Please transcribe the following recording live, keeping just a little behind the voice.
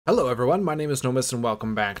Hello everyone, my name is NoMiS and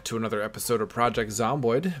welcome back to another episode of Project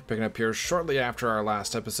Zomboid, picking up here shortly after our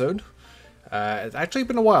last episode. It's actually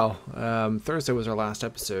been a while. Thursday was our last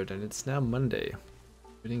episode and it's now Monday.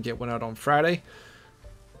 We didn't get one out on Friday,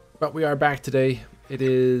 but we are back today. It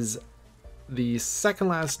is the second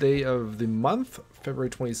last day of the month, February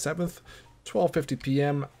 27th, 12:50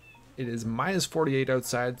 p.m. It is minus 48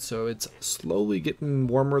 outside, so it's slowly getting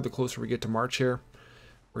warmer the closer we get to March here.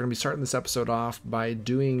 We're going to be starting this episode off by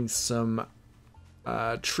doing some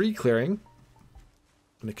tree clearing.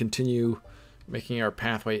 I'm going to continue making our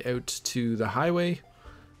pathway out to the highway,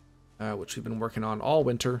 which we've been working on all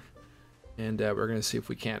winter. And we're going to see if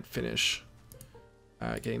we can't finish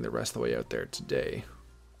getting the rest of the way out there today.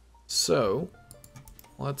 So,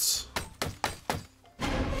 let's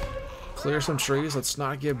clear some trees. Let's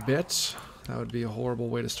not get bit. That would be a horrible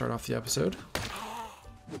way to start off the episode.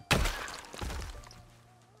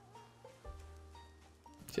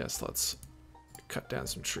 Yes, let's cut down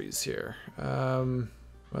some trees here.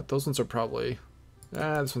 But those ones are probably...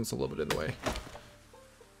 this one's a little bit in the way.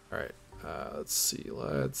 Alright, let's see.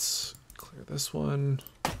 Let's clear this one.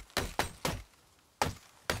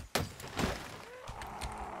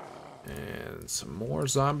 And some more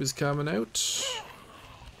zombies coming out.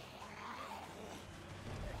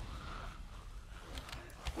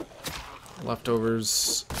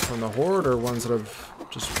 Leftovers from the Horde are ones that have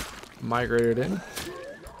just migrated in.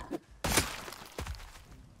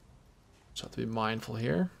 Have to be mindful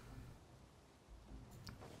here.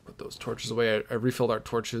 Put those torches away. I refilled our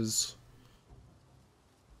torches.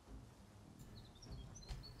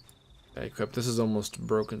 I equipped. This is almost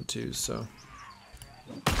broken too, so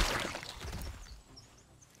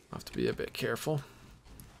have to be a bit careful.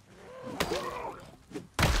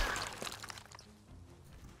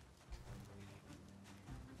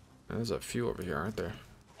 And there's a few over here, aren't there?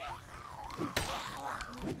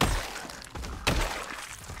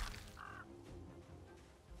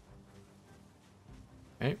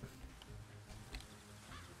 Okay.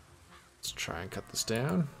 Let's try and cut this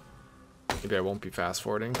down. Maybe I won't be fast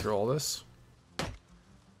forwarding through all this.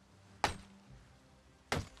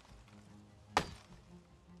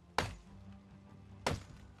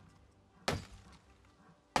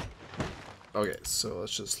 Okay, so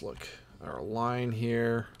let's just look at our line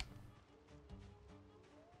here.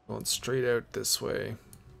 Going straight out this way.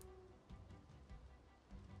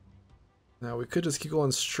 Now we could just keep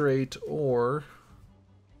going straight, or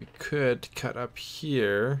we could cut up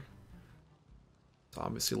here. It's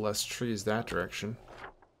obviously less trees that direction.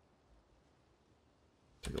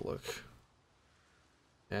 Take a look.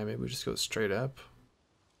 Yeah, maybe we just go straight up.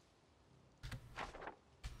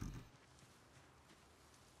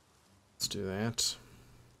 Let's do that.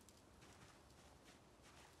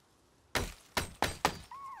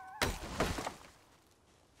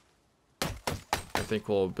 I think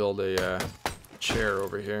we'll build a chair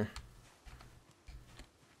over here.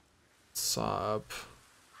 Saw up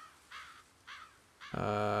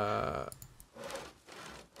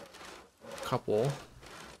couple.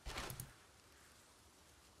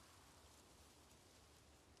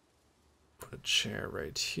 Put a chair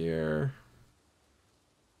right here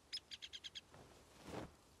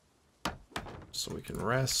so we can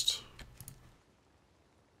rest.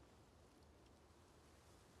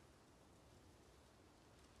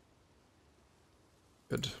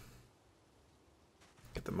 Good.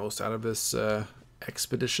 Get the most out of this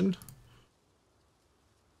expedition.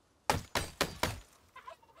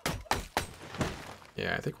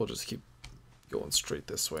 Yeah, I think we'll just keep going straight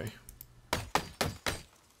this way.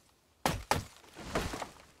 There's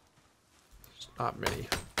not many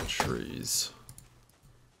trees.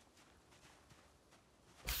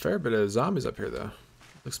 A fair bit of zombies up here, though.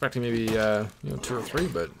 Expecting maybe 2 or 3,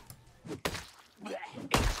 but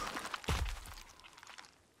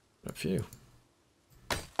a few.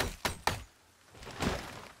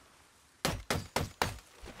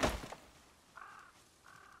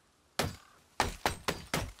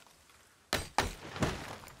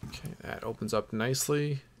 That opens up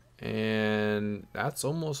nicely, and that's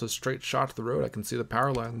almost a straight shot to the road. I can see the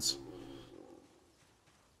power lines.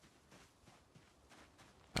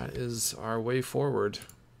 That is our way forward.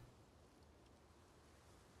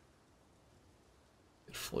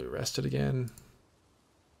 Get fully rested again.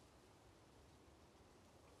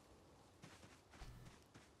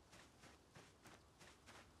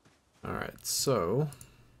 Alright, so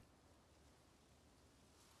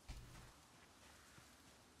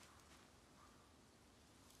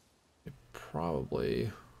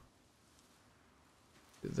probably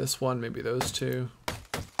do this one, maybe those two.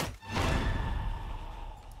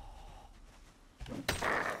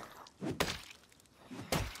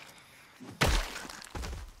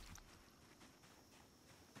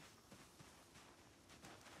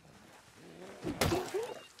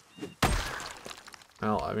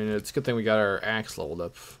 Well, I mean, it's a good thing we got our axe leveled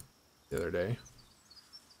up the other day.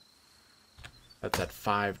 That's at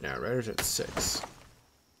 5 now, right? Or is it 6?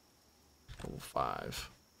 Level 5.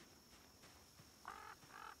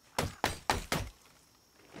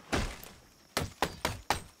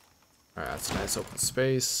 Alright, that's a nice open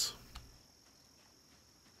space.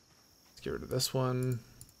 Let's get rid of this one.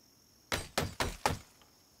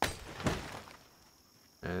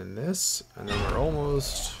 And this. And then we're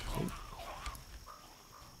almost...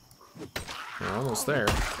 We're almost there.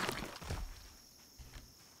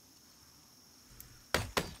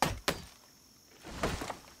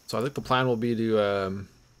 So I think the plan will be to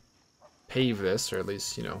pave this, or at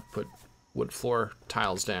least, you know, put wood floor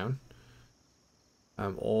tiles down.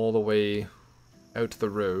 All the way out to the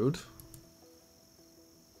road.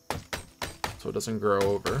 So it doesn't grow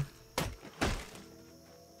over.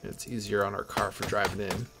 It's easier on our car for driving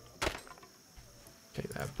in. Okay,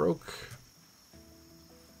 that broke.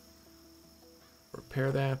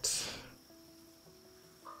 Repair that.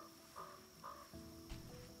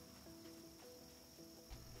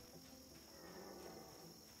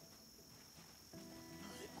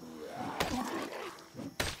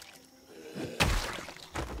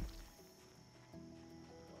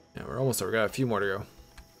 Yeah, we're almost there. We got a few more to go.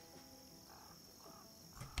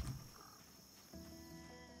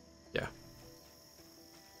 Yeah.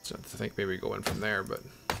 So I think maybe go in from there, but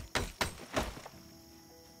I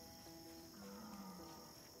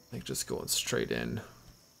think just going straight in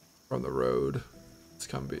from the road is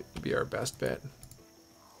gonna be our best bet.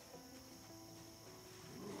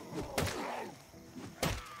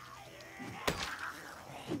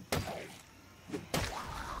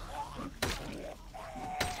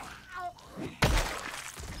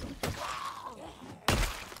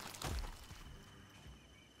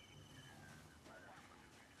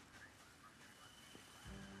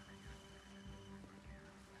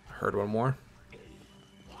 Heard one more.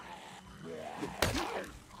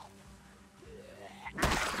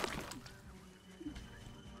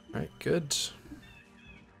 Alright, good.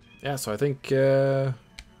 Yeah, so I think maybe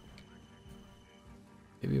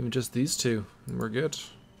even just these two, and we're good.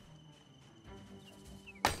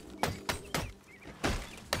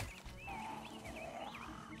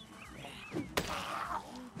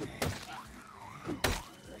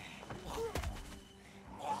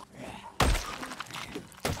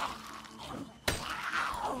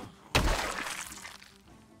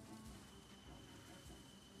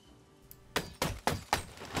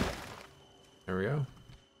 There we go.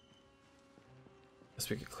 Guess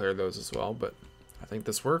we could clear those as well, but I think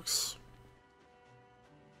this works.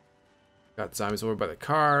 Got zombies over by the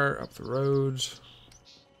car, up the road.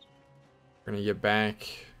 We're gonna get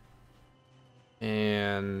back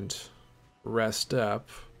and rest up.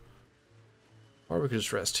 Or we could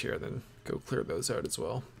just rest here, then go clear those out as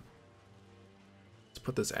well. Let's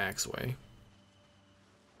put this axe away.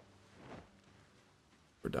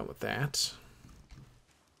 We're done with that.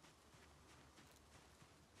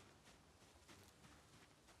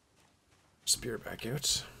 Spear back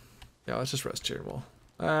out. Yeah, let's just rest here. Well,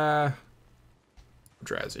 I'm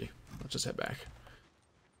drowsy. Let's just head back.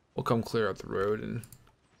 We'll come clear up the road and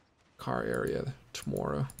car area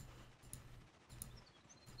tomorrow.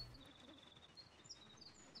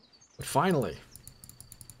 But finally,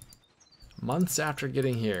 months after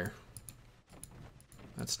getting here,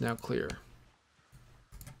 that's now clear.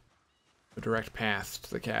 A direct path to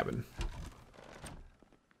the cabin.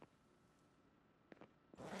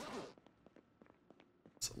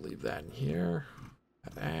 So leave that in here.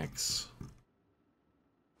 That axe.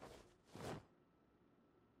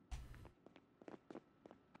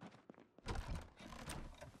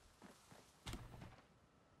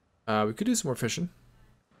 We could do some more fishing.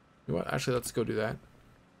 You know what? Actually, let's go do that.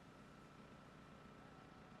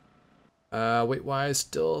 Weight wise,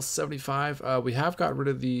 still 75. We have got rid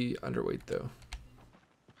of the underweight though.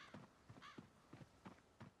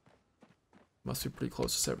 Must be pretty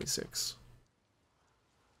close to 76.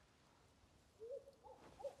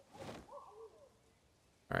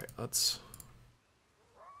 Alright, let's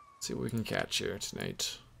see what we can catch here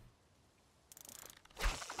tonight.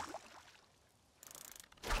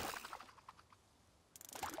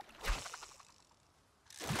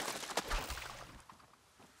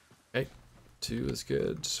 Okay, 2 is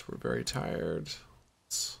good. We're very tired.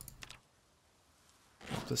 Let's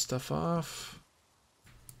drop this stuff off.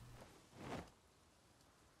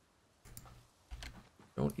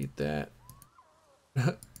 Don't eat that.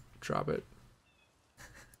 Drop it.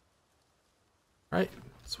 Alright,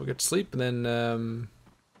 so we'll get to sleep and then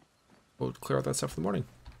we'll clear out that stuff in the morning.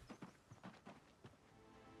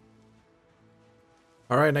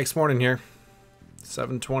 Alright, next morning here.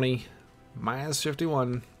 7:20, minus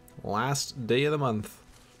 51, last day of the month,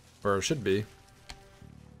 or it should be.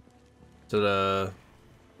 Is it a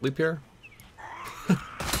leap year?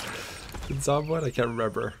 In Zomboid? I can't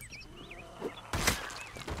remember.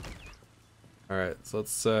 Alright, so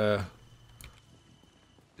let's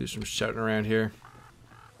do some shouting around here.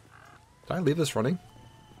 Did I leave this running?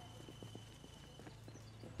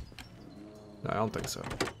 No, I don't think so.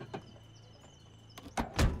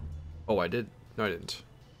 Oh, I did. No, I didn't.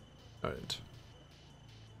 No, I didn't.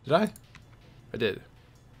 Did I? I did.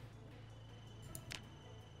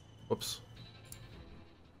 Whoops.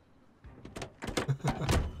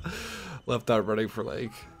 Left that running for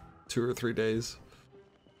like 2 or 3 days.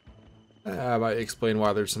 I might explain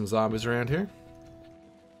why there's some zombies around here.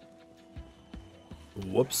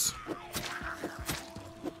 Whoops.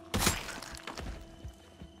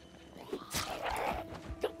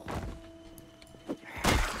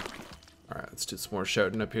 Alright, let's do some more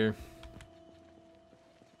shouting up here.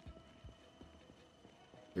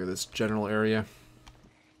 Clear this general area.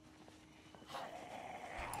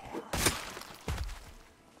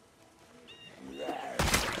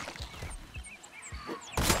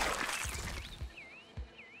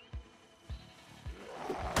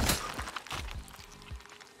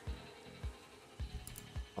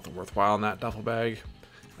 Nothing worthwhile in that duffel bag.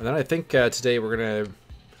 And then I think today we're gonna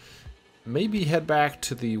maybe head back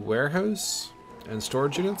to the warehouse and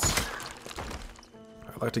storage units.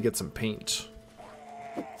 I'd like to get some paint.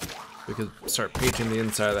 We could start painting the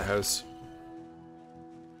inside of the house.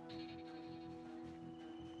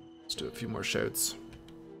 Let's do a few more shouts.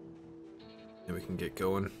 And we can get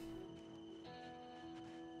going.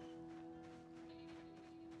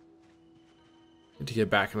 Need to get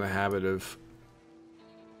back in the habit of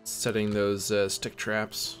setting those stick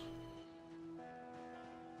traps.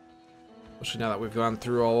 Especially now that we've gone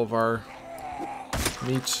through all of our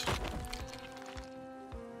meat.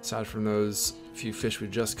 Aside from those few fish we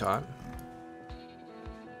just caught.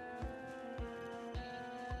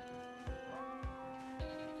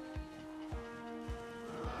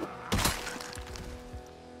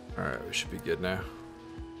 Alright, we should be good now.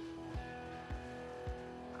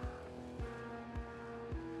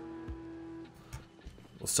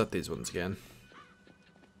 We'll set these ones again.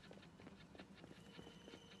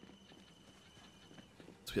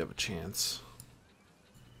 So we have a chance.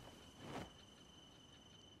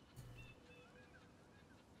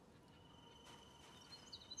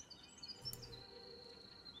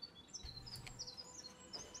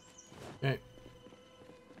 Okay.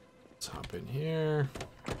 Let's hop in here.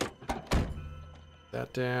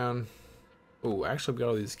 That down. Oh, actually, we got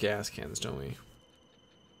all these gas cans, don't we?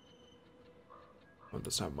 Oh,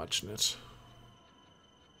 there's not much in it.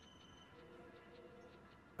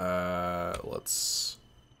 Let's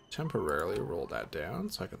temporarily roll that down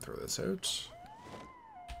so I can throw this out.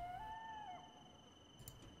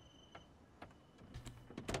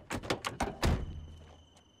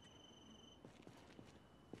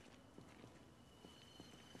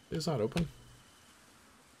 It's not open.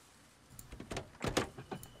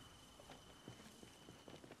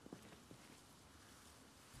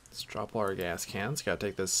 Let's drop all our gas cans. Gotta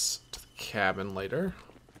take this to the cabin later.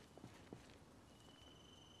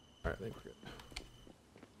 Alright, I think we're good.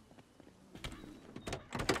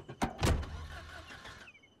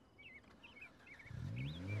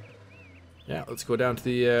 Yeah, let's go down to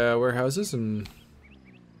the warehouses and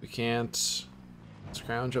we can't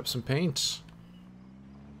scrounge up some paint.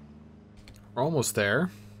 We're almost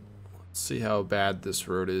there. Let's see how bad this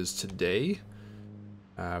road is today.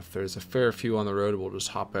 If there's a fair few on the road, we'll just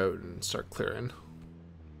hop out and start clearing.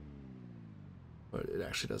 But it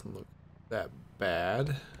actually doesn't look that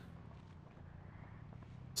bad.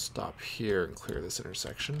 Stop here and clear this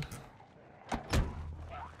intersection.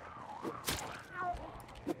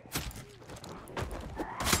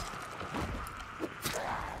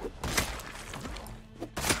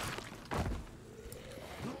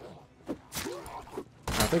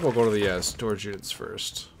 I think we'll go to the storage units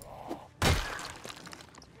first.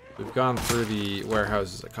 We've gone through the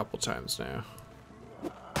warehouses a couple times now.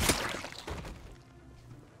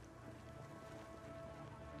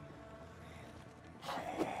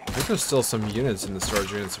 I think there's still some units in the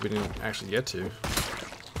storage units we didn't actually get to.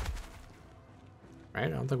 Right? I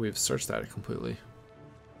don't think we've searched that completely.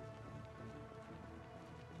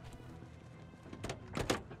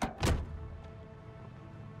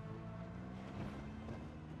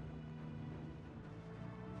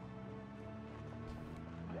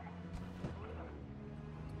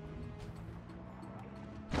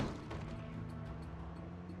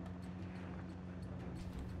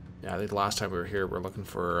 Yeah, I think the last time we were here, we were looking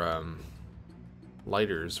for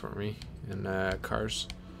lighters, weren't we? In cars,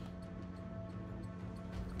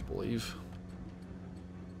 I believe.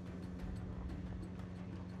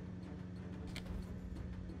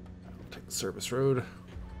 I'll take the service road.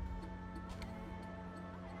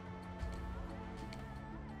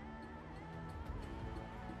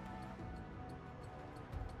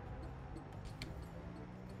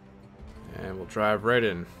 And we'll drive right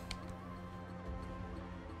in.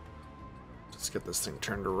 Let's get this thing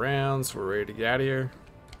turned around so we're ready to get out of here.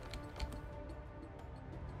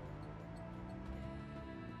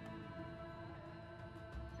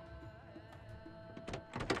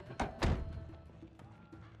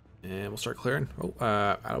 And we'll start clearing. Oh,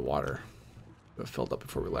 out of water. It filled up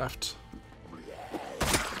before we left.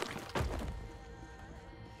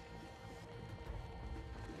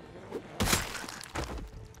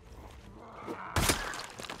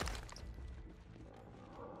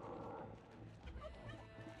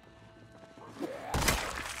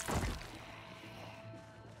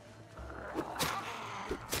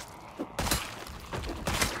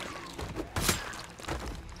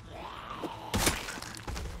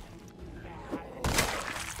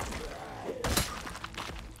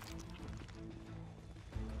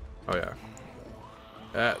 Oh yeah,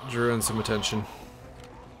 that drew in some attention.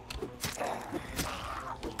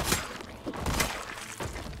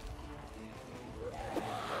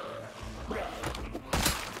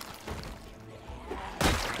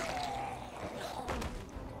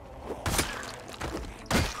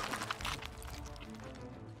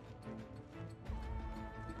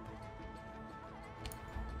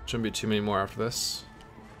 Shouldn't be too many more after this.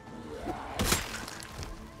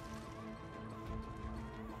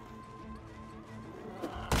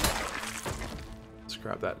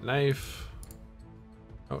 Grab that knife.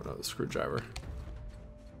 Oh no, the screwdriver.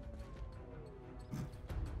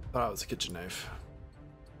 Thought it was a kitchen knife.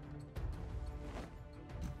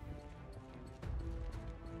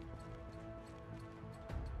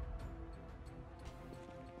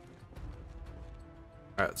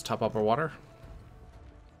 Alright, let's top up our water.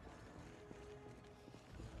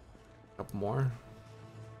 A couple more.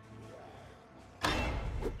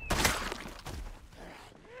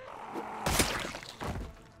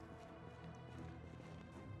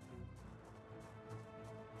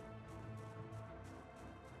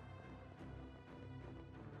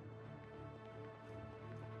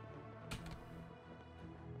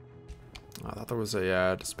 I thought there was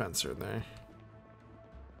a dispenser in there.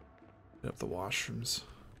 Hit up the washrooms.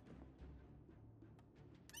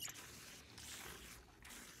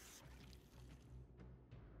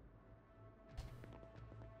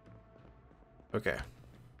 Okay.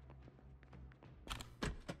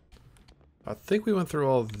 I think we went through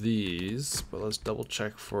all of these, but let's double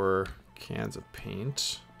check for cans of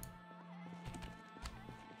paint.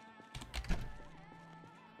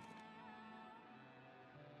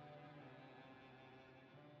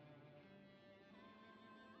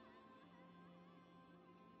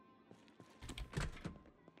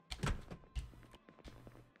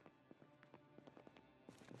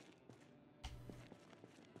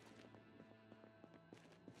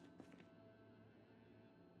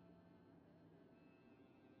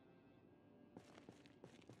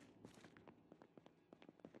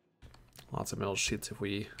 Lots of metal sheets if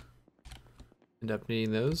we end up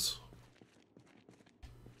needing those.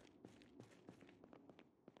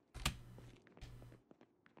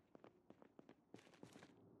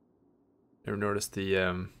 Ever noticed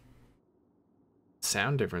the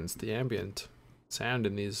sound difference, the ambient sound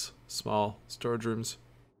in these small storage rooms?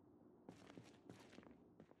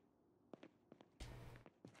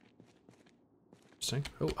 Interesting.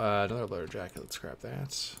 Oh, another leather jacket. Let's grab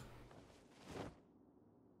that.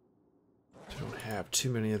 Don't have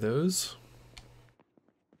too many of those.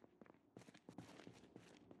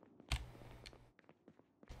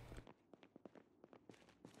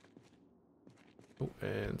 Oh,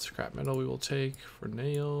 and scrap metal we will take for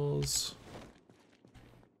nails.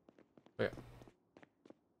 Okay.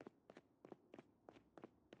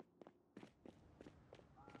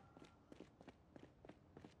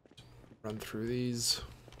 Run through these.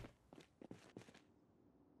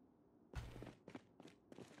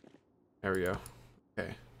 There we go.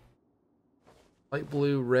 Okay. Light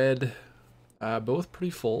blue, red, both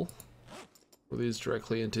pretty full. Put these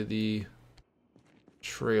directly into the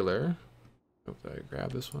trailer. Hope that I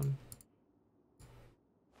grab this one.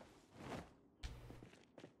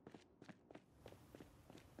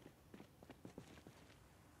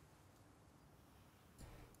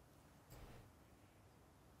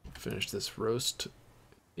 Finish this roast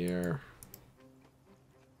here.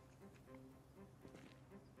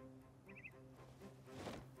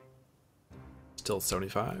 Still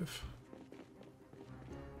 75.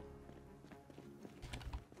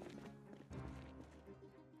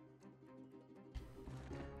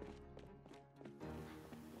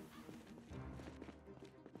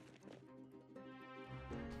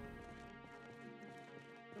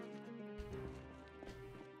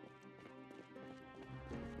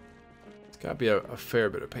 It's gotta be a fair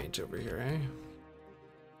bit of paint over here, eh?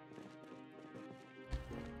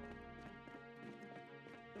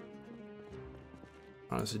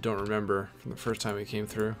 Honestly, don't remember from the first time we came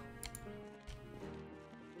through.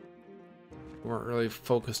 We weren't really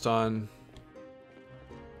focused on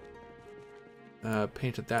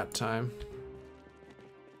paint at that time.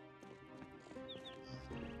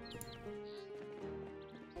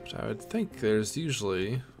 Which I would think there's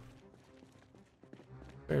usually a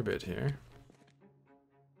fair bit here.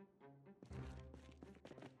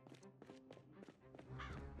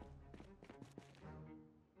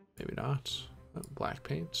 Maybe not. Black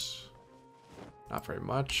paint. Not very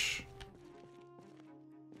much.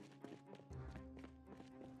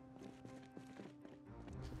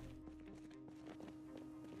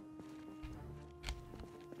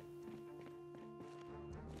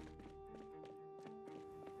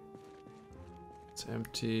 It's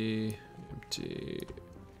empty, empty.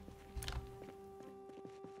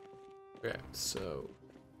 Okay, so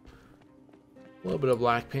a little bit of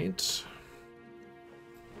black paint.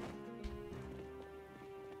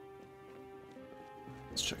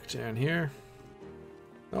 Let's check down here.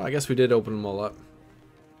 Oh, I guess we did open them all up.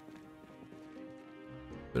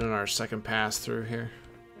 Been on our second pass through here.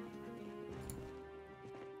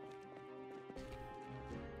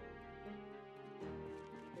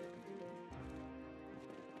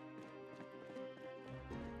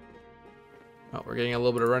 Oh, we're getting a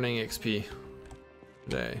little bit of running XP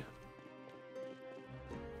today.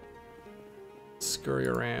 Scurry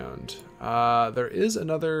around. There is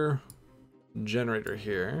another generator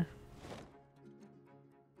here.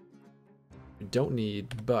 We don't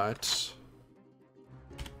need, but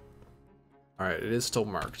alright, it is still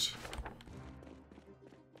marked.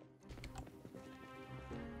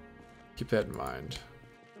 Keep that in mind.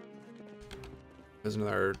 There's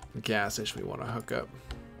another gas station we want to hook up.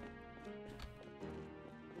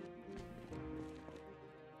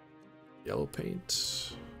 Yellow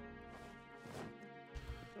paint.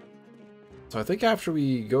 So I think after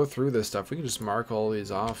we go through this stuff, we can just mark all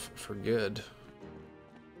these off for good.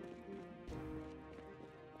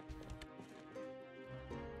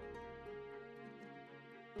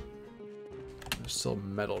 There's still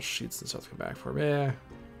metal sheets and stuff to come back for. Yeah.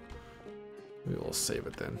 Maybe we'll save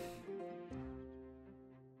it then.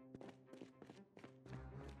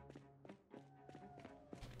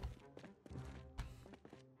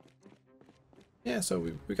 Yeah, so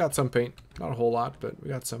we got some paint. Not a whole lot, but we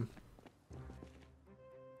got some.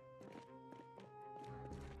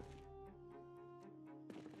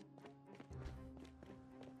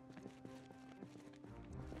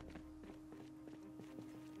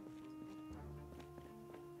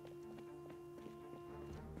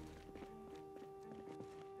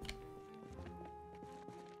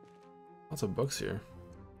 Lots of books here.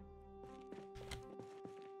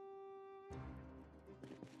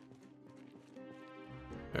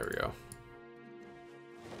 There we go.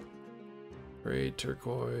 Gray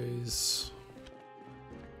turquoise.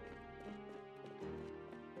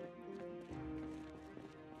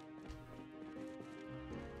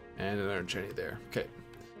 And another Jenny there. Okay.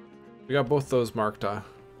 We got both those marked on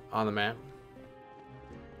the map.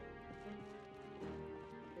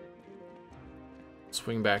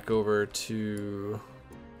 Swing back over to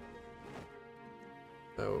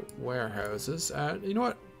the warehouses. You know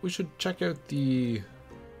what? We should check out the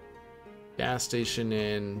gas station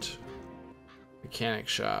and mechanic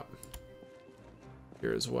shop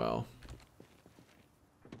here as well.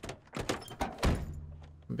 Haven't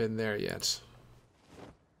been there yet.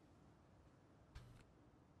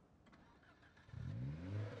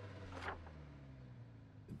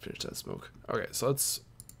 Finish that smoke. Okay, so let's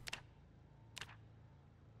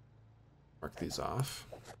mark these off.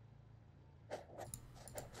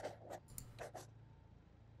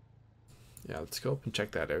 Yeah, let's go up and check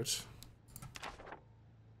that out.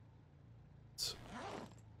 Let's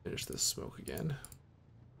finish this smoke again.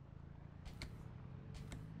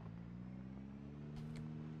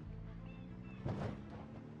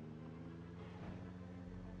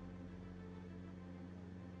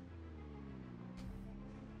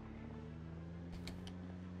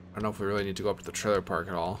 I don't know if we really need to go up to the trailer park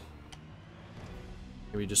at all.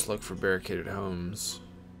 Maybe just look for barricaded homes.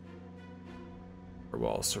 Or,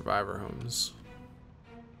 well, survivor homes.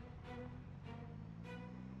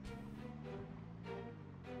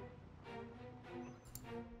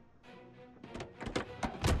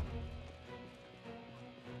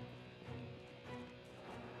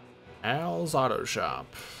 Al's Auto Shop.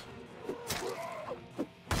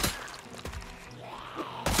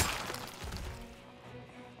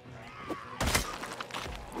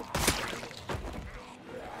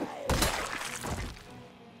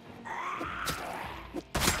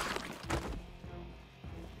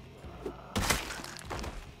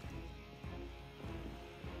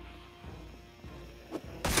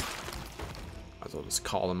 Might as well just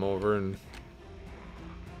call them over and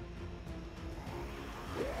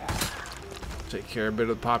take care of a bit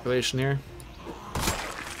of the population here.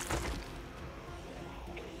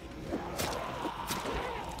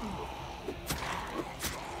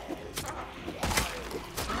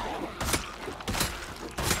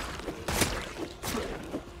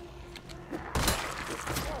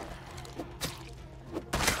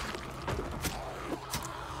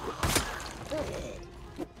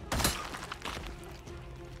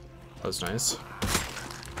 That was nice.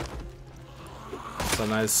 It's a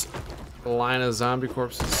nice line of zombie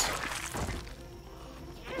corpses.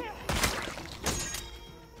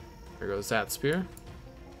 There goes that spear.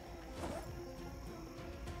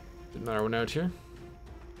 Another one out here.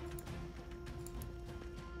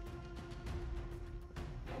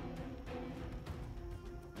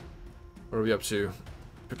 What are we up to?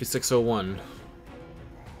 5601.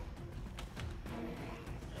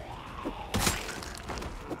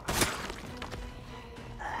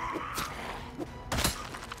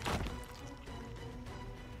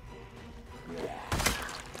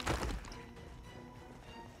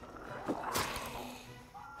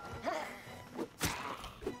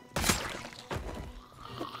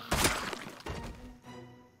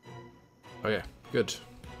 Oh yeah, good.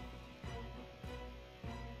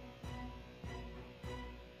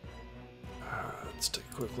 Let's take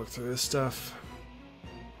a quick look through this stuff.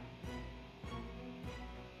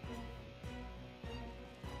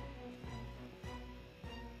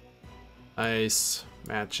 Ice,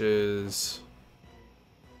 matches.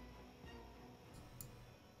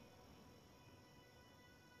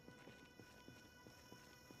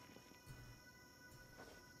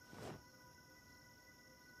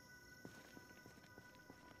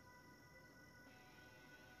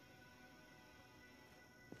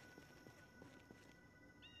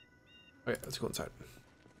 Okay, let's go inside.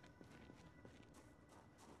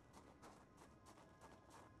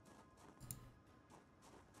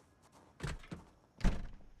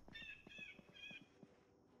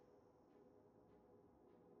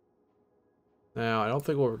 Now, I don't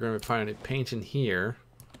think we're going to find any paint in here.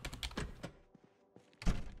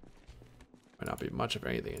 Might not be much of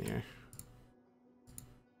anything in here.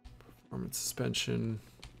 Performance suspension.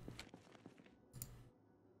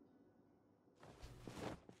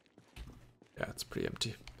 Yeah, it's pretty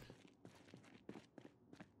empty.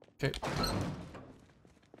 Okay.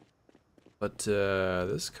 But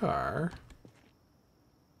this car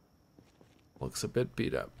looks a bit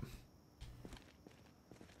beat up.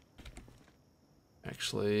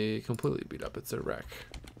 Actually, completely beat up. It's a wreck.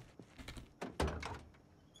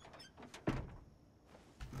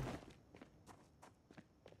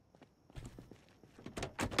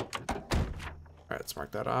 Alright, let's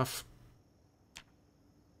mark that off.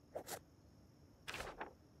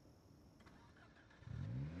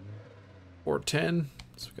 Or 10,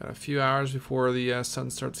 so we've got a few hours before the sun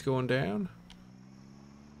starts going down.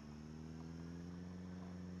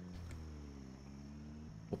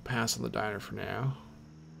 We'll pass on the diner for now.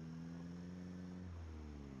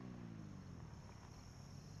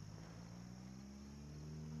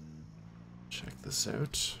 Check this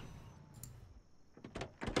out.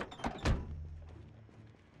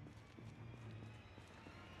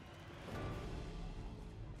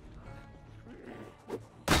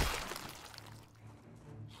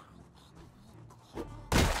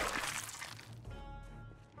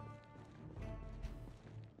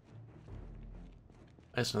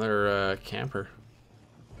 Nice, another camper.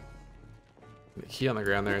 The key on the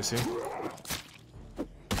ground there, I see.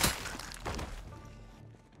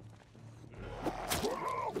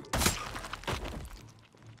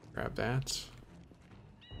 Grab that.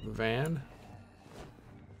 Van.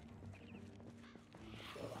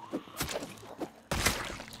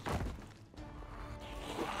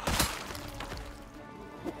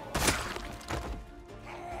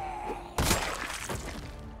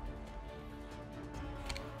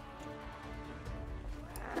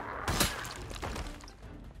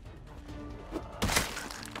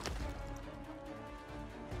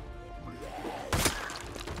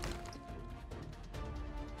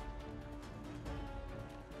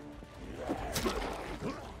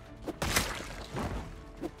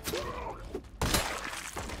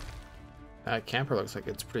 That camper looks like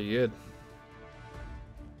it's pretty good.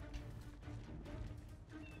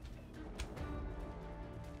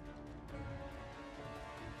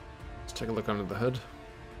 Take a look under the hood.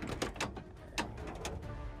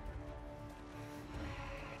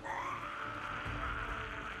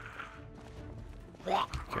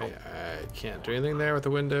 Okay, I can't do anything there with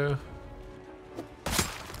the window.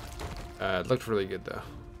 It looked really good though.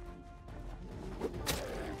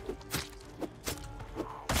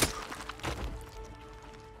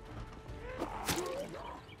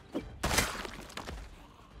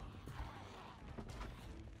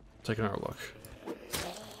 Taking our look.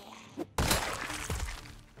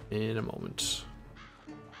 In a moment.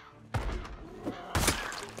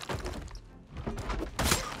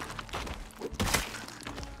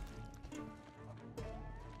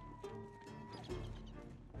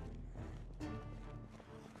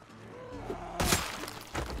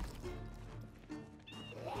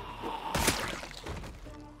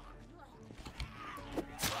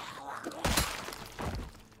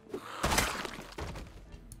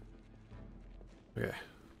 Okay.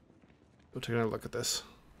 We'll take another look at this.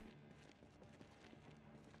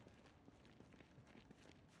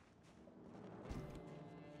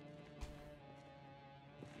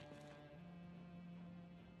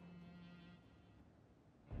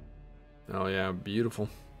 Oh yeah, beautiful.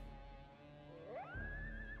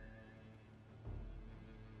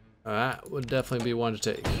 That would definitely be one to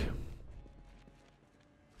take.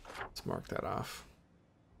 Let's mark that off.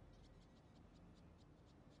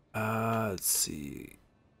 Let's see.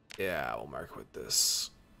 Yeah, we'll mark with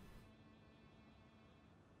this.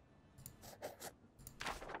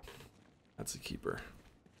 That's a keeper.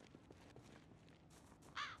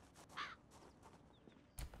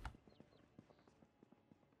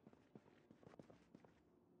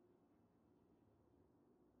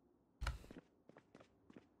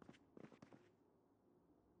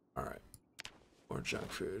 All right, more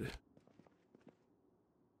junk food.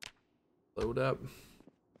 Load up.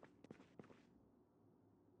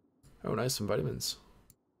 Oh, nice, some vitamins.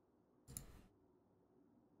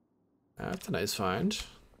 That's a nice find. It's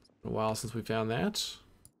been a while since we found that.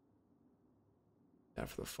 That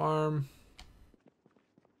for the farm.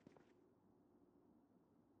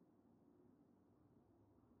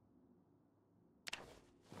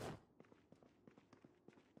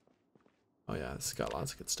 Oh yeah, this has got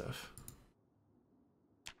lots of good stuff.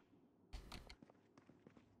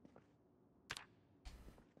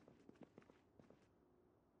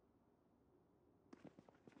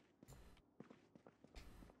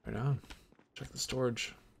 Right on. Check the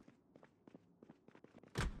storage.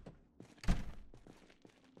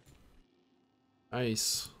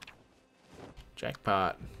 Nice.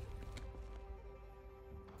 Jackpot.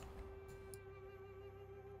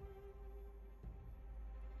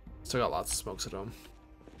 Still got lots of smokes at home.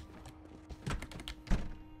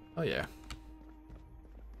 Oh yeah.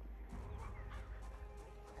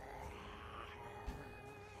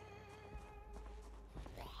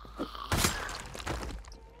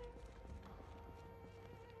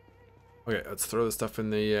 Okay, let's throw the stuff in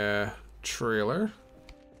the trailer.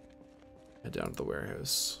 Head down to the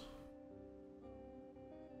warehouse.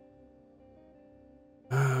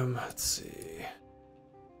 Let's see.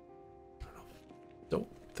 Don't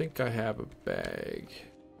think I have a bag.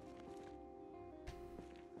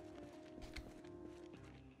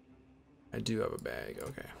 I do have a bag,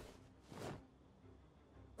 okay.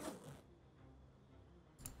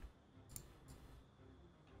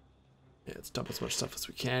 Yeah, let's dump as much stuff as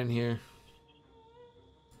we can here.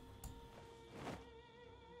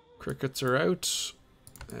 Crickets are out.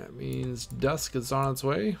 That means dusk is on its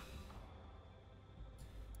way.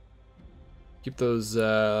 Keep those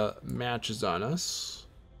matches on us.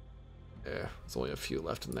 Yeah, there's only a few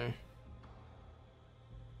left in there.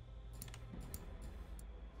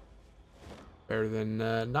 Better than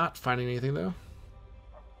not finding anything though.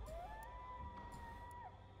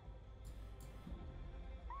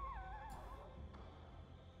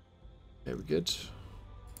 Okay, we're good.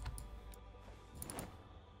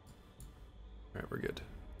 Alright, we're good.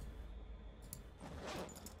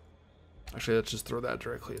 Actually, let's just throw that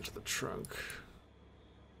directly into the trunk.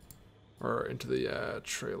 Or into the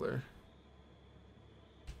trailer.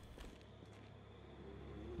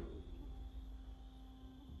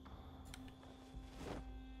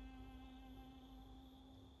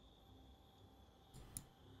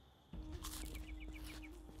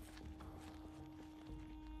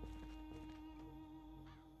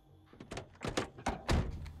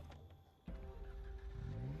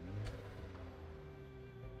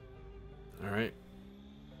 Alright.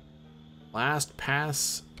 Last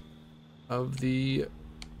pass of the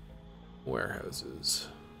warehouses.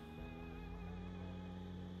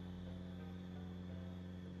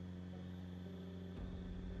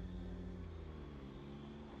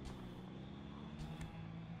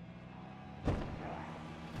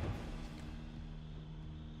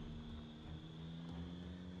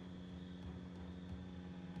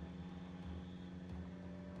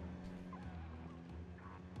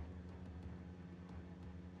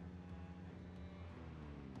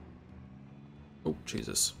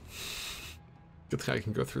 Jesus. Good thing I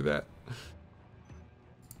can go through that.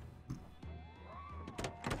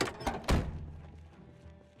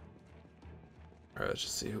 Alright, let's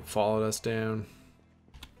just see who followed us down.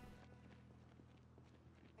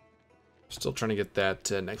 Still trying to get that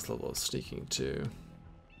next level of sneaking too.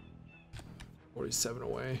 47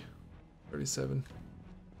 away. 37.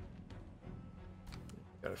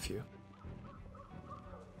 Got a few.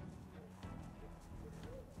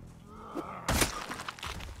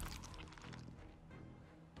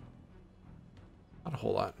 Not a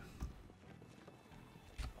whole lot.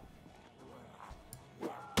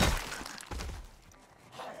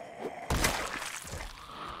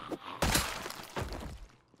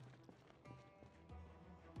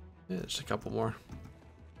 Yeah, just a couple more.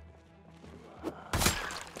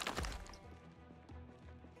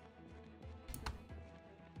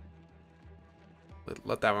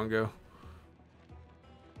 Let that one go.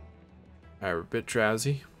 Alright, we're a bit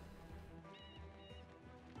drowsy.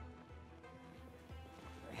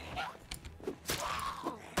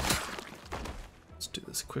 Let's do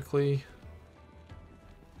this quickly.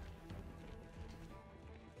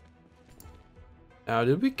 Now,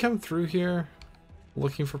 did we come through here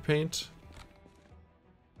looking for paint?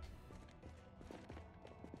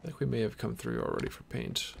 I think we may have come through already for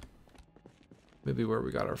paint. Maybe where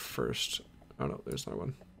we got our first... Oh no, there's another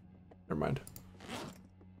one. Never mind.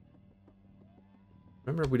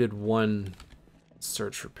 Remember we did one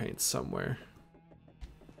search for paint somewhere.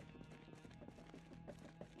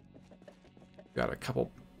 Got a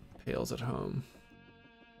couple pails at home.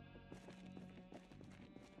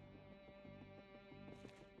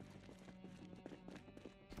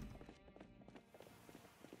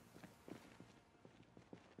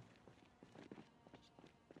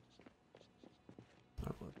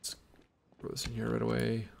 Let's throw this in here right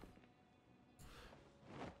away.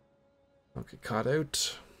 Don't get caught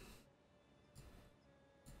out.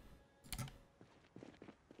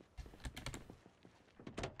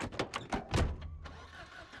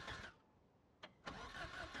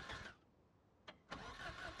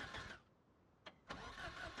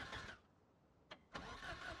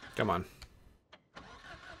 Come on.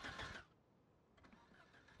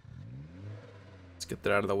 Let's get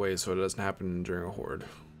that out of the way so it doesn't happen during a horde.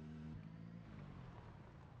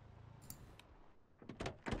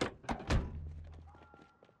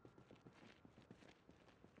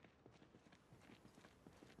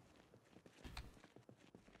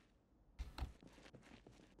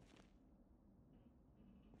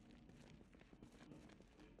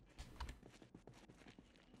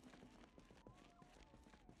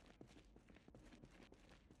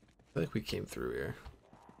 I feel like we came through here.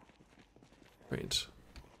 Wait.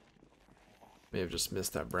 May have just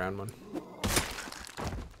missed that brown one.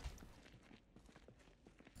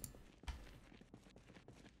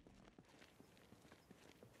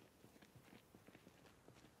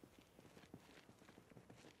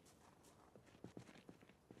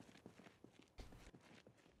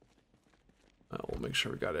 We'll make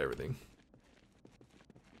sure we got everything.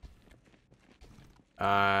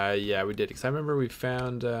 Yeah, we did. Because I remember we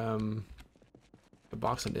found a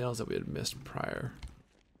box of nails that we had missed prior.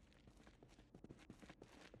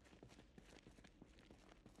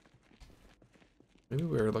 Maybe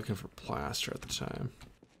we were looking for plaster at the time.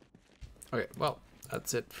 Okay, well,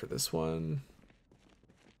 that's it for this one.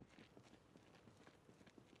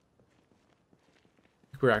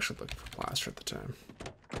 I think we were actually looking for plaster at the time.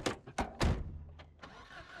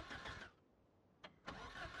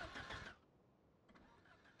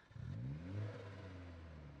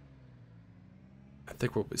 I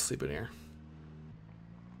think we'll be sleeping here.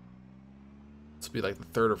 This will be like the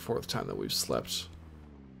third or fourth time that we've slept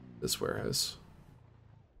this warehouse.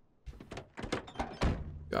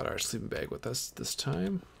 Got our sleeping bag with us this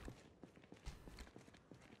time.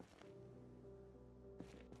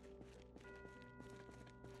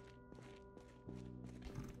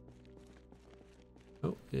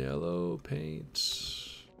 Oh, yellow paint.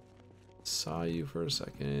 Saw you for a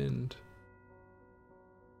second.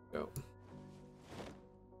 Go.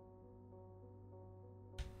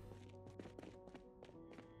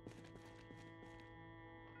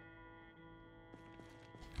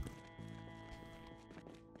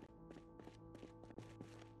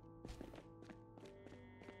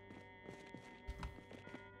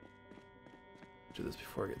 Do this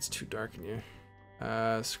before it gets too dark in here.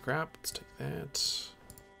 Scrap, let's take that.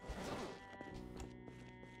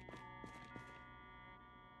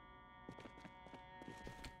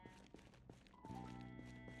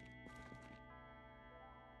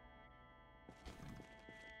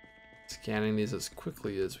 Scanning these as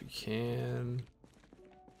quickly as we can.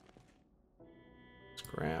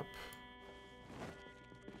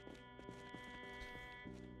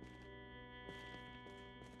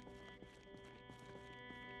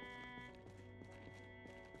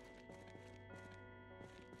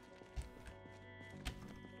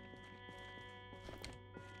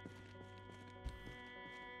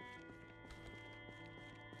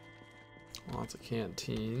 Lots of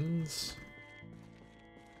canteens.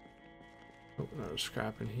 Oh, another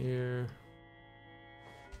scrap in here.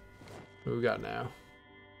 What do we got now?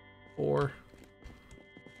 4.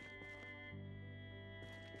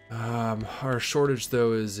 Our shortage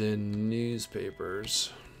though is in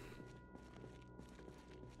newspapers.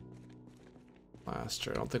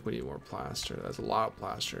 Plaster. I don't think we need more plaster. That's a lot of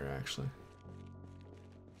plaster actually.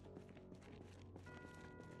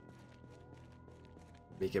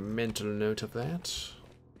 Make a mental note of that.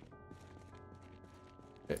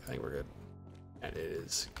 Okay, I think we're good. And it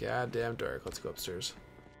is goddamn dark. Let's go upstairs.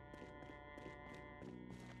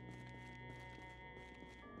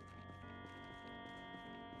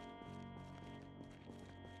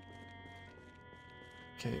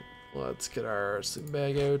 Okay, let's get our sleeping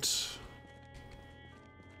bag out.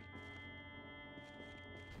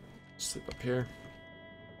 Sleep up here.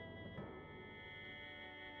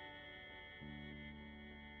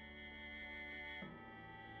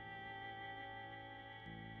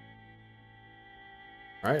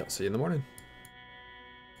 All right, I'll see you in the morning.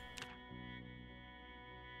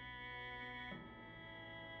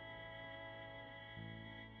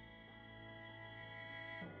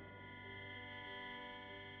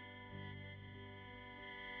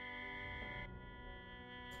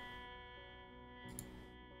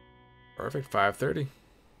 Perfect, 5:30.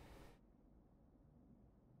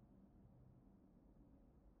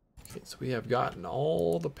 Okay, so we have gotten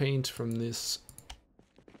all the paint from this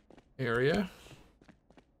area.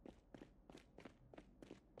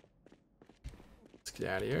 Let's get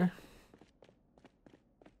out of here.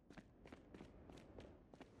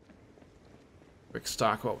 Quick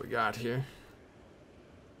stock what we got here.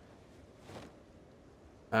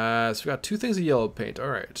 So we got 2 things of yellow paint.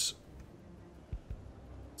 All right.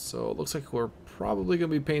 So it looks like we're probably going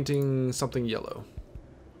to be painting something yellow.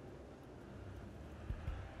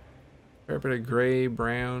 Fair bit of gray,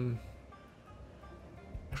 brown.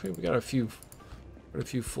 Actually, we got a few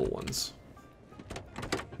full ones.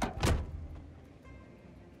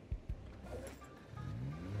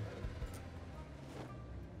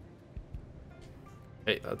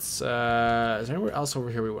 Hey, let's, is there anywhere else over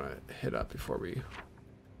here we want to hit up before we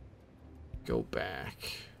go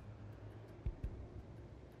back?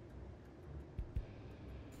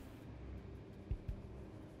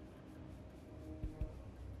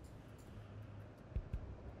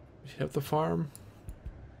 Hit up the farm.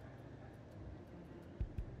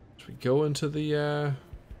 Should we go into the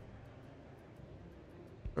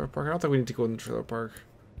trailer park? I don't think we need to go in the trailer park.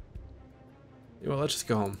 You know what, let's just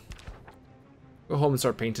go home. Go home and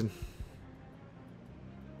start painting.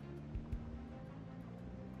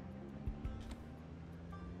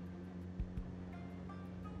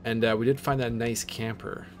 And we did find that nice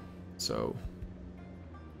camper. So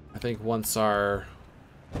I think once our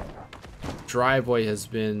driveway has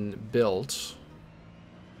been built,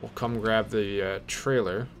 we'll come grab the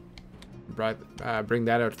trailer, bring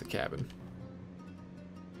that out to the cabin.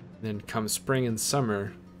 And then come spring and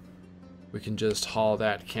summer, we can just haul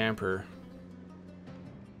that camper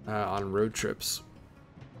on road trips.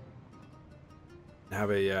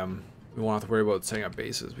 Have a, we won't have to worry about setting up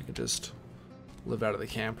bases. We can just live out of the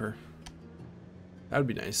camper. That would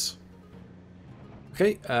be nice.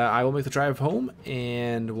 Okay, I will make the drive home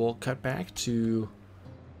and we'll cut back to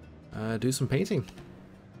do some painting.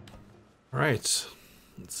 All right,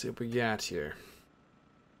 let's see what we got here.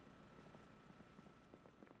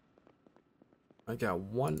 I got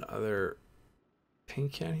one other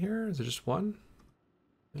paint can here. Is it just one?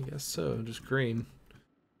 I guess so, just green.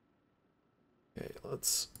 Okay,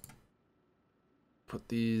 let's put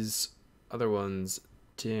these other ones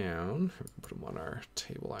down. Put them on our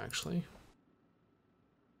table actually.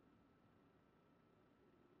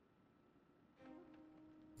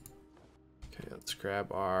 Okay, let's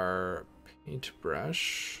grab our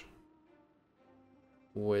paintbrush,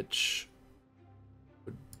 which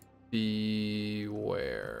would be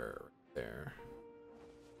where? There.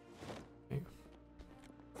 Okay.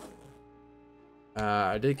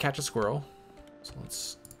 I did catch a squirrel, so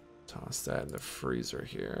let's toss that in the freezer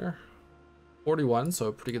here. 41,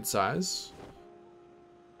 so pretty good size.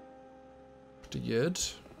 Pretty good.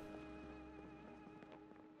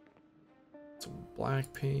 Some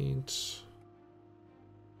black paint.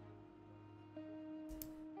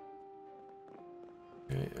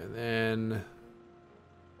 Okay, and then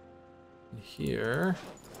here,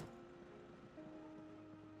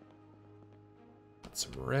 got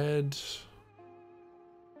some red.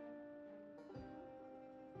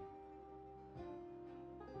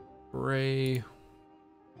 Gray.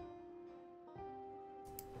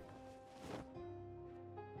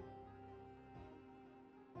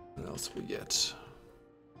 And else did we get?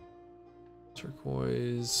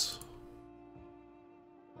 Turquoise.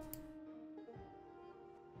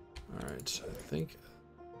 Alright, I think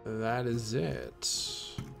that is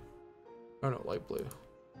it. Oh no, light blue.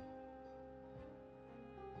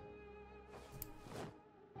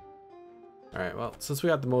 Alright, well, since we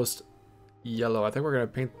got the most yellow, I think we're gonna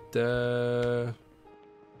paint this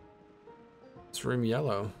room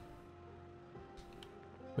yellow.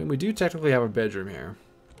 I mean, we do technically have a bedroom here.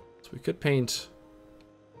 So we could paint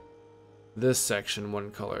this section one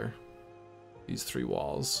color. These 3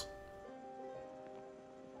 walls.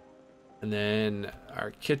 And then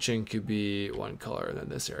our kitchen could be one color, and then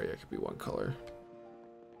this area could be one color.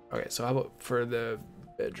 Okay, so how about for the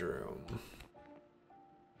bedroom?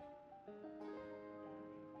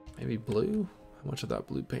 Maybe blue? How much of that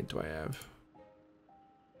blue paint do I have?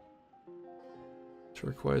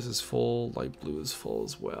 Turquoise is full, light blue is full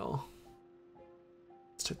as well.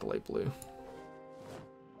 Let's take the light blue.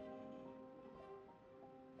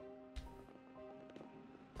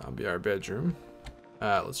 That'll be our bedroom.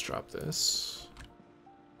 Let's drop this.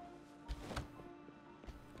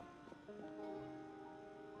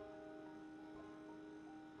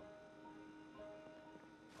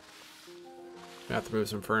 I have to move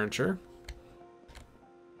some furniture.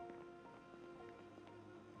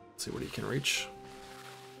 Let's see what he can reach.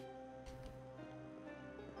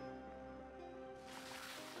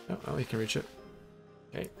 Oh, he can reach it.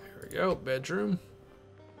 Okay, here we go. Bedroom.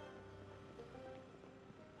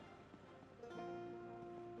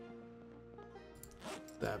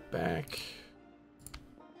 That back.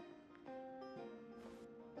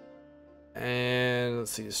 And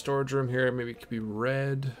let's see, storage room here. Maybe it could be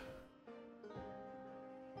red.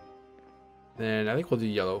 Then I think we'll do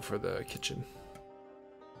yellow for the kitchen.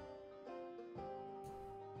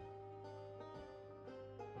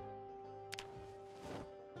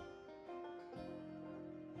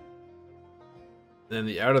 Then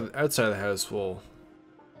the outside of the house will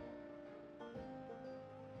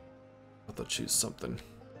have to choose something.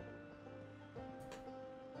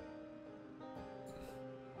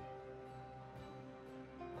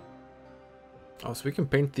 Oh, so we can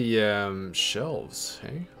paint the shelves,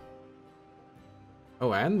 hey?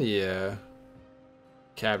 Oh, and the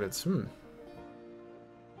cabinets.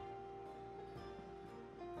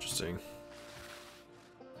 Interesting.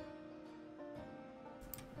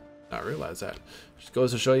 Not realize that. Just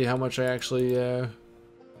goes to show you how much I actually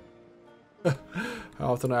how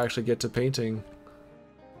often I actually get to painting.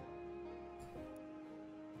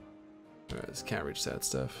 Alright, just can't reach that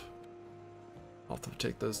stuff. I'll have to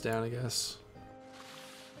take those down, I guess.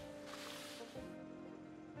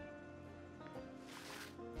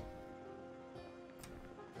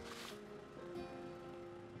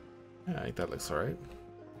 Yeah, I think that looks alright.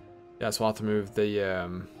 Yeah, so I'll have to move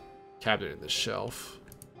the cabinet in the shelf.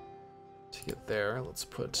 To get there, let's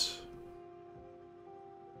put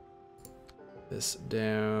this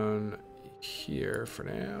down here for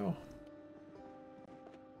now.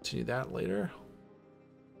 Continue that later.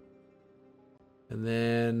 And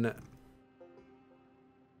then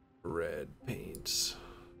red paint.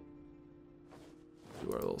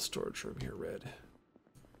 Do our little storage room here red.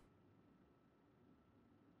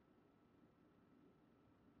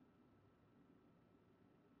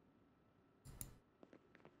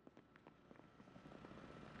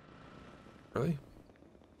 Really?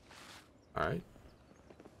 Alright.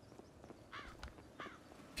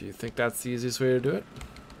 Do you think that's the easiest way to do it?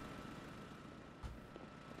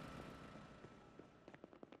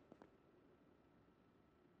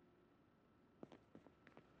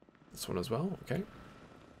 This one as well? Okay.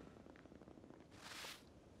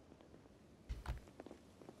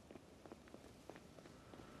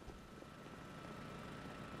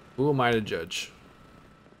 Who am I to judge?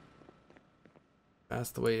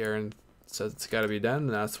 That's the way Aaron says it's got to be done, and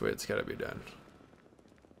that's the way it's got to be done.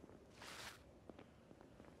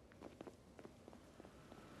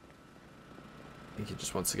 I think he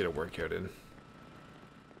just wants to get a workout in.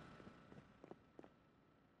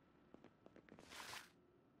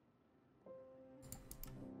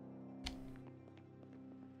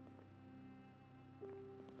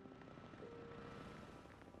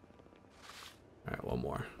 All right, one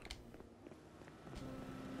more.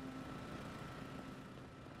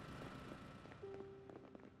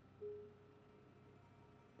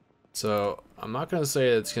 So I'm not gonna say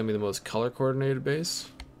it's gonna be the most color coordinated base.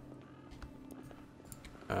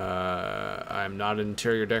 I'm not an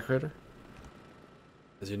interior decorator.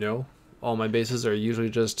 As you know, all my bases are usually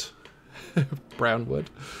just brown wood.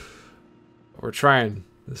 We're trying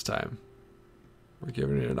this time. We're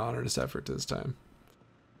giving it an honest effort this time.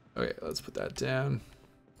 Okay, let's put that down.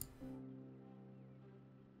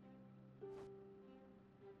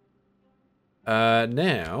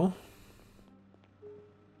 Now,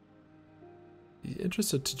 be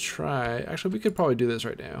interested to try. Actually, we could probably do this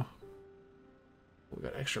right now. We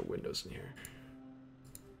got extra windows in here.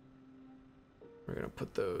 We're gonna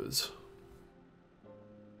put those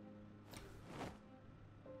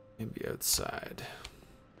maybe outside.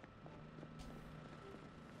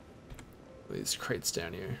 These crates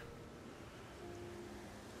down here.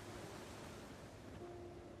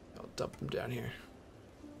 I'll dump them down here.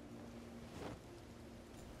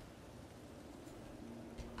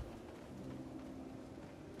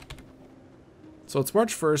 So it's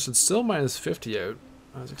March 1st, it's still minus 50 out.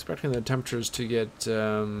 I was expecting the temperatures to get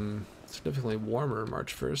significantly warmer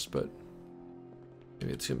March 1st, but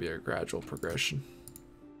maybe it's going to be a gradual progression.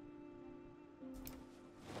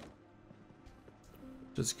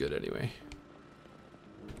 Which is good anyway.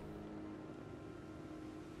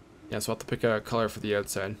 Yeah, so I'll have to pick a color for the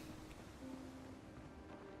outside.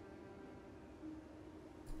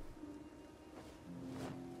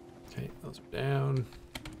 Okay, those are down.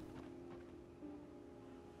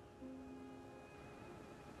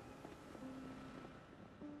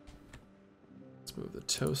 Let's move the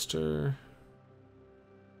toaster.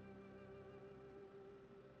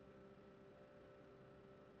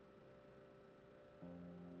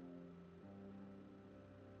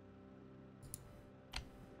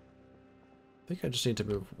 I think I just need to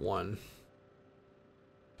move one.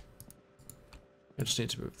 I just need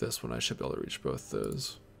to move this one. I should be able to reach both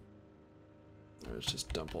those. Let's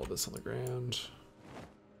just dump all this on the ground.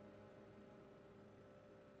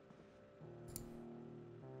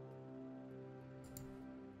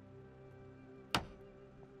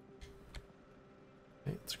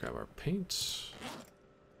 Okay, let's grab our paint. See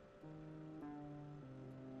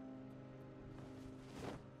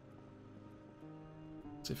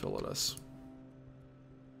if it'll let us.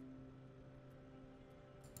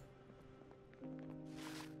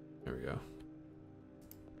 There we go.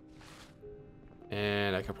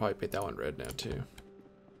 And I could probably paint that one red now too.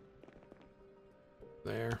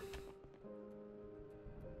 There.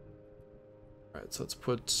 Alright, so let's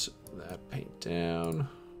put that paint down.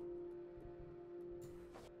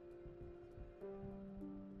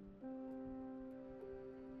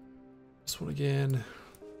 This one again.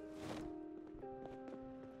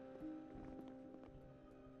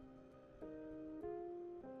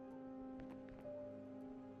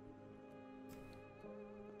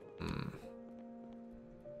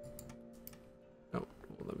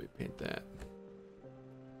 That.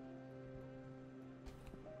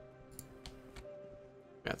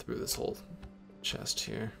 I have to move this whole chest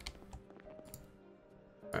here.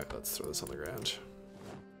 Alright, let's throw this on the ground.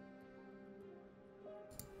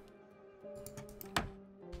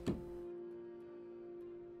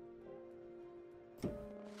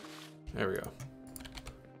 There we go.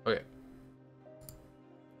 Okay.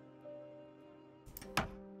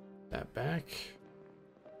 That back.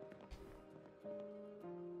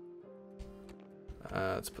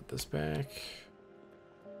 Let's put this back.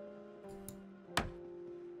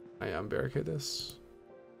 I unbarricade this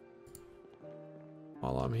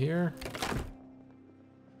while I'm here.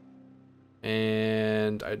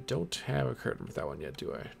 And I don't have a curtain for that one yet,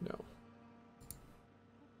 do I? No.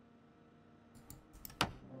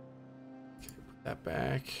 Okay, put that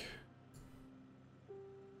back.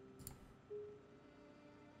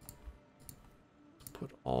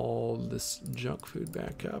 Put all this junk food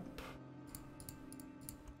back up.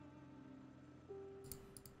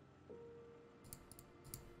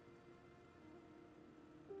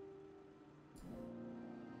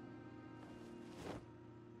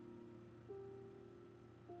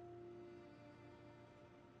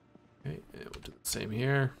 Same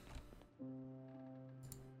here.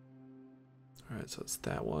 All right, so it's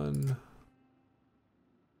that one.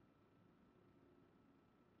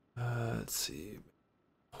 Let's see.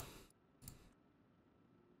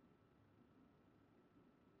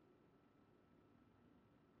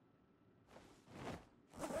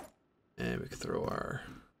 And we can throw our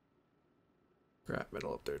scrap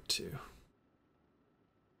metal up there too.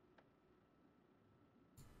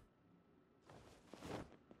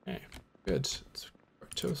 Okay. Good. Let's our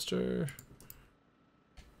toaster.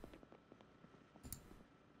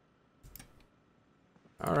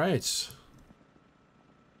 All right.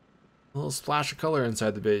 A little splash of color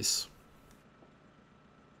inside the base.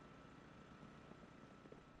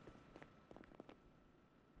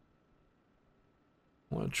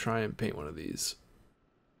 I want to try and paint one of these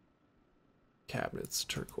cabinets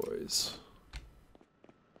turquoise.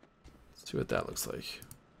 Let's see what that looks like.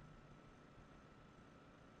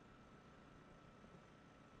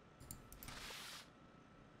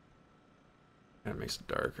 Kind of makes it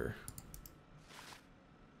darker.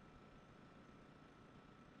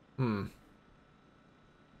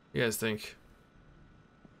 What do you guys think?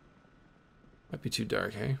 Might be too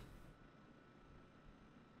dark, hey?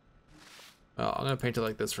 Well, I'm gonna paint it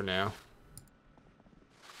like this for now.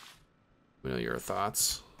 Let me know your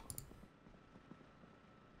thoughts.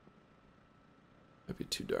 Might be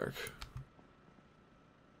too dark.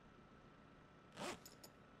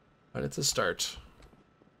 But it's a start.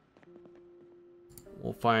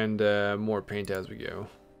 We'll find more paint as we go.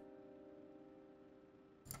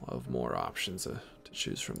 We'll have more options to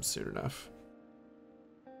choose from soon enough.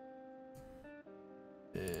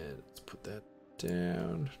 And let's put that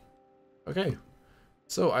down. Okay,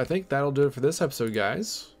 so I think that'll do it for this episode,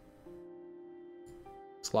 guys.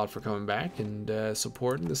 Thanks a lot for coming back and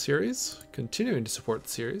supporting the series, continuing to support the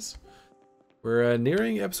series. We're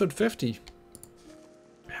nearing episode 50,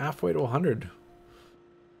 halfway to 100.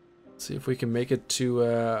 Let's see if we can make it to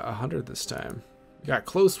 100 this time. We got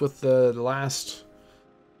close with the last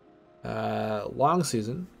long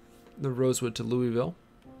season, the Rosewood to Louisville.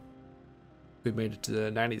 We made it to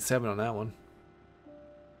 97 on that one.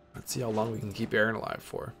 Let's see how long we can keep Aaron alive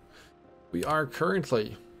for. We are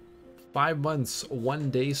currently 5 months,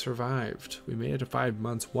 1 day survived. We made it to 5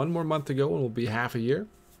 months. 1 more month to go and we'll be half a year.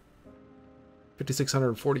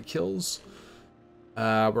 5,640 kills.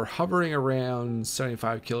 We're hovering around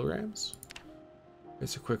 75 kilograms.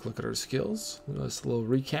 Here's a quick look at our skills. Just a little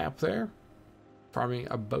recap there. Farming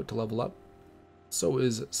about to level up. So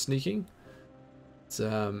is sneaking. It's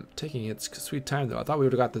taking its sweet time though. I thought we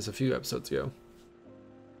would have got this a few episodes ago.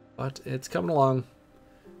 But it's coming along.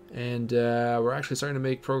 And we're actually starting to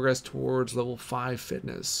make progress towards level 5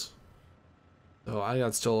 fitness. So I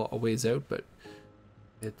got still a ways out, but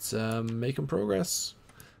it's making progress.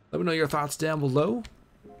 Let me know your thoughts down below.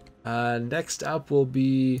 Next up we'll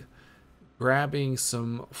be grabbing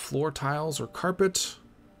some floor tiles or carpet.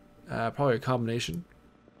 Probably a combination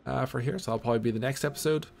for here. So that'll probably be the next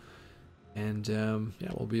episode. And yeah,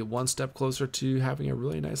 we'll be one step closer to having a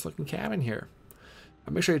really nice looking cabin here.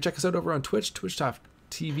 Make sure you check us out over on Twitch,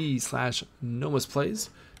 twitch.tv/NoMiS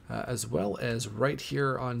as well as right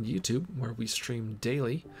here on YouTube where we stream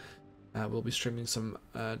daily. We'll be streaming some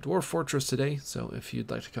Dwarf Fortress today, so if you'd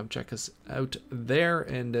like to come check us out there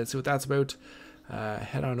and see what that's about,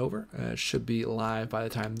 head on over. It should be live by the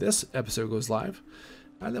time this episode goes live.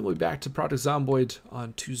 And then we'll be back to Project Zomboid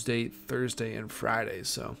on Tuesday, Thursday, and Friday.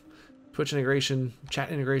 So Twitch integration, chat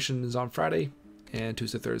integration is on Friday, and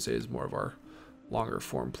Tuesday, Thursday is more of our longer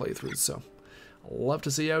form playthroughs. So love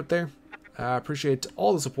to see you out there. Appreciate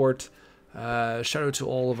all the support. Shout out to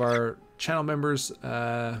all of our channel members,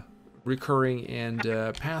 recurring and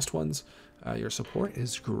past ones. Your support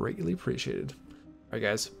is greatly appreciated. Alright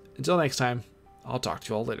guys, until next time, I'll talk to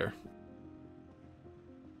you all later.